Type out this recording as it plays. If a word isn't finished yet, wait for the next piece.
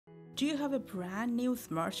Do you have a brand new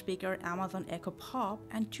smart speaker Amazon Echo Pop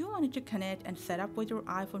and do you want it to connect and set up with your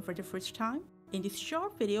iPhone for the first time? In this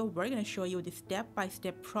short video, we're going to show you the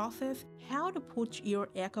step-by-step process how to put your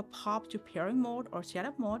Echo Pop to pairing mode or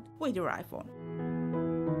setup mode with your iPhone.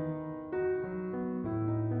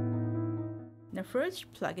 Now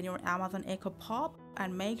first, plug in your Amazon Echo Pop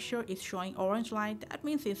and make sure it's showing orange light. That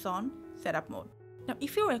means it's on setup mode. Now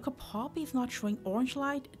if your Echo Pop is not showing orange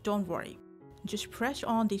light, don't worry. Just press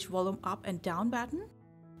on this volume up and down button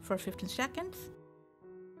for 15 seconds.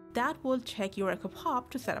 That will take your Echo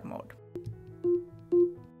Pop to setup mode.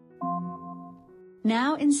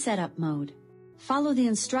 Now in setup mode, follow the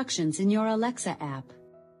instructions in your Alexa app.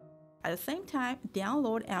 At the same time,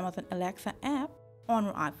 download Amazon Alexa app on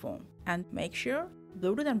your iPhone and make sure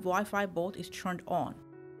Bluetooth and Wi-Fi both is turned on.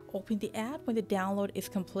 Open the app when the download is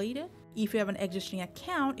completed. If you have an existing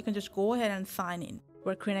account, you can just go ahead and sign in.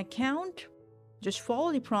 For create an account, just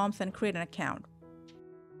follow the prompts and create an account.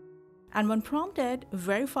 And when prompted,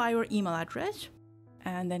 verify your email address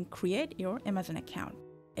and then create your Amazon account.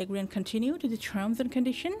 Agree and continue to the terms and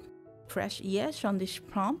conditions. Press yes on this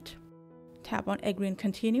prompt. Tap on agree and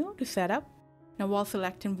continue to set up. Now while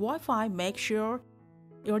selecting Wi-Fi, make sure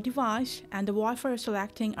your device and the Wi-Fi you're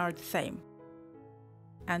selecting are the same.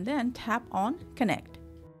 And then tap on connect.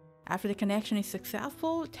 After the connection is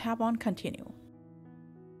successful, tap on continue.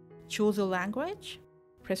 Choose a language,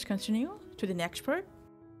 press continue to the next part.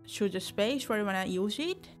 Choose the space where you want to use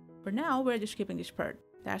it. For now, we're just skipping this part.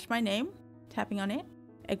 That's my name, tapping on it.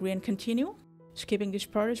 Agree and continue, skipping this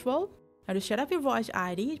part as well. Now to set up your voice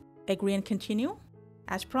ID, agree and continue.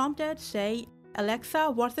 As prompted, say, Alexa,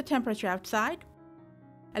 what's the temperature outside?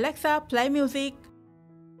 Alexa, play music.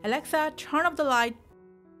 Alexa, turn off the light.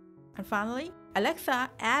 And finally,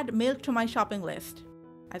 Alexa, add milk to my shopping list.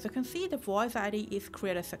 As you can see, the voice ID is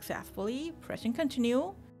created successfully. Pressing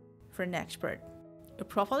continue for next part. Your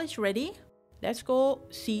profile is ready. Let's go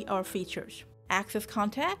see our features. Access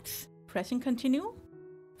contacts, pressing continue.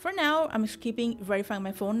 For now, I'm skipping verifying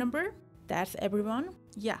my phone number. That's everyone.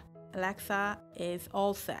 Yeah, Alexa is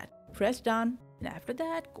all set. Press done. And after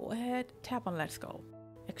that, go ahead, tap on let's go.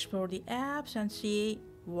 Explore the apps and see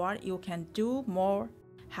what you can do more,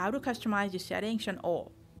 how to customize the settings and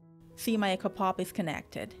all. See, my Echo Pop is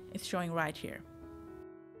connected. It's showing right here.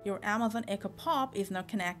 Your Amazon Echo Pop is not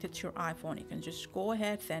connected to your iPhone. You can just go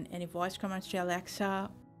ahead, send any voice commands to Alexa.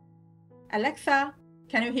 Alexa,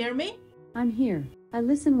 can you hear me? I'm here. I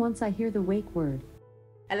listen once I hear the wake word.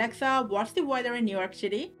 Alexa, what's the weather in New York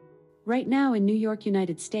City? Right now in New York,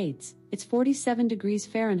 United States, it's 47 degrees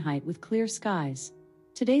Fahrenheit with clear skies.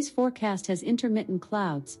 Today's forecast has intermittent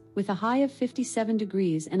clouds, with a high of 57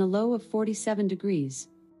 degrees and a low of 47 degrees.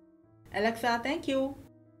 Alexa, thank you.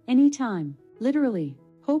 Anytime. Literally.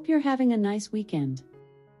 Hope you're having a nice weekend.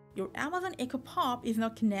 Your Amazon Echo Pop is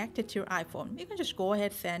not connected to your iPhone. You can just go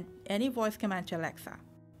ahead and send any voice command to Alexa.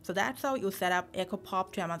 So that's how you set up Echo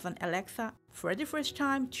Pop to Amazon Alexa for the first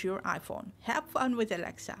time to your iPhone. Have fun with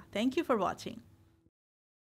Alexa. Thank you for watching.